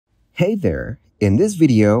Hey there, in this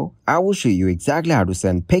video, I will show you exactly how to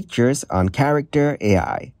send pictures on Character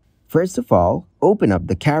AI. First of all, open up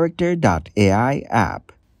the Character.ai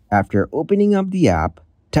app. After opening up the app,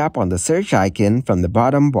 tap on the search icon from the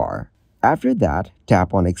bottom bar. After that,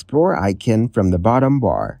 tap on Explore icon from the bottom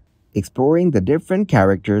bar. Exploring the different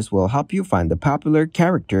characters will help you find the popular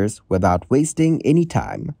characters without wasting any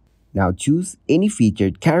time. Now choose any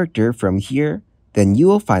featured character from here, then you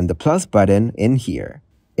will find the plus button in here.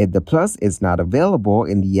 If the plus is not available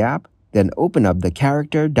in the app, then open up the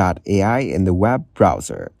Character.ai in the web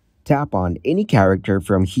browser. Tap on any character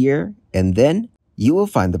from here, and then you will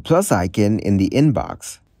find the plus icon in the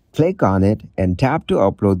inbox. Click on it and tap to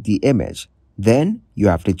upload the image. Then you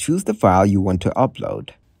have to choose the file you want to upload.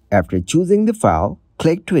 After choosing the file,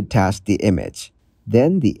 click to attach the image.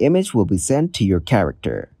 Then the image will be sent to your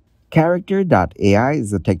character. Character.ai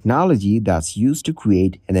is a technology that's used to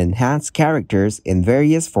create and enhance characters in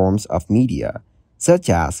various forms of media, such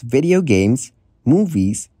as video games,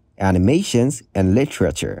 movies, animations, and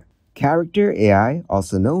literature. Character AI,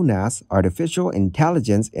 also known as artificial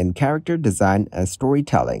intelligence in character design and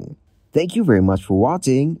storytelling. Thank you very much for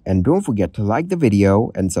watching, and don't forget to like the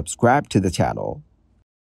video and subscribe to the channel.